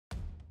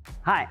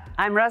Hi,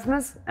 I'm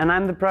Rasmus and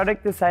I'm the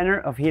product designer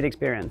of Heat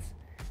Experience.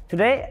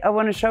 Today I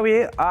want to show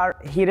you our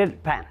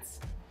heated pants.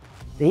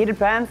 The heated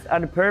pants are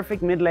the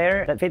perfect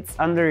mid-layer that fits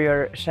under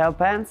your shell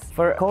pants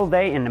for a cold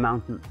day in the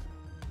mountain.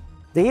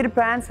 The heated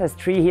pants has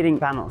 3 heating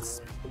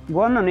panels,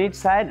 one on each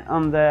side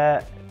on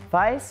the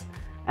thighs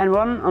and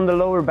one on the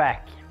lower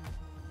back.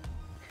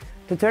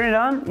 To turn it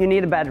on, you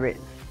need a battery.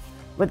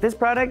 With this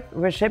product,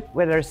 we're shipped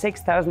with our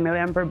 6000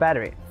 mAh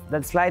battery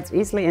that slides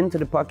easily into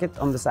the pocket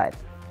on the side.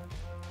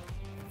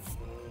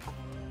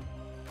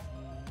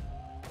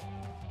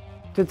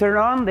 To turn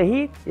on the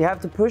heat, you have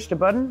to push the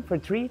button for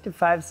 3 to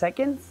 5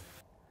 seconds,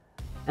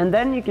 and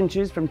then you can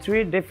choose from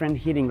 3 different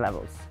heating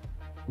levels.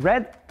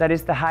 Red, that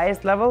is the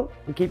highest level,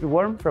 will keep you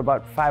warm for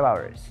about 5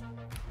 hours.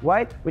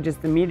 White, which is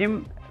the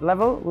medium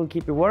level, will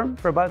keep you warm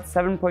for about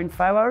 7.5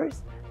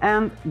 hours.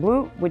 And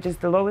blue, which is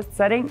the lowest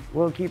setting,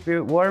 will keep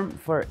you warm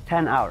for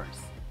 10 hours.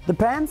 The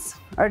pants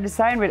are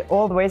designed with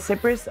all-the-way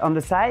zippers on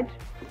the side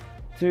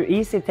to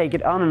easily take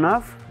it on and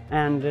off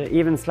and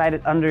even slide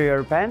it under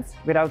your pants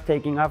without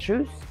taking off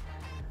shoes.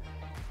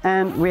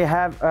 And we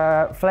have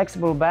a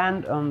flexible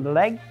band on the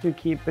leg to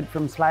keep it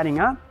from sliding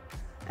up.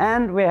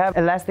 And we have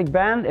elastic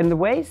band in the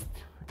waist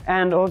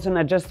and also an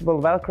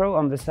adjustable Velcro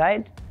on the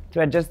side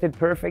to adjust it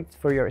perfect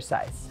for your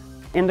size.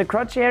 In the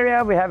crotch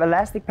area we have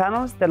elastic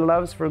panels that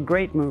allows for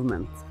great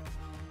movement.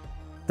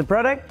 The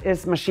product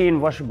is machine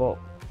washable.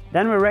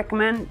 Then we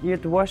recommend you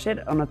to wash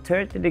it on a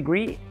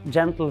 30-degree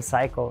gentle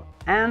cycle.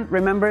 And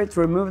remember to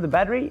remove the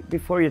battery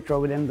before you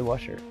throw it in the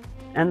washer.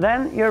 And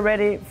then you're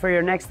ready for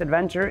your next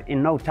adventure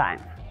in no time.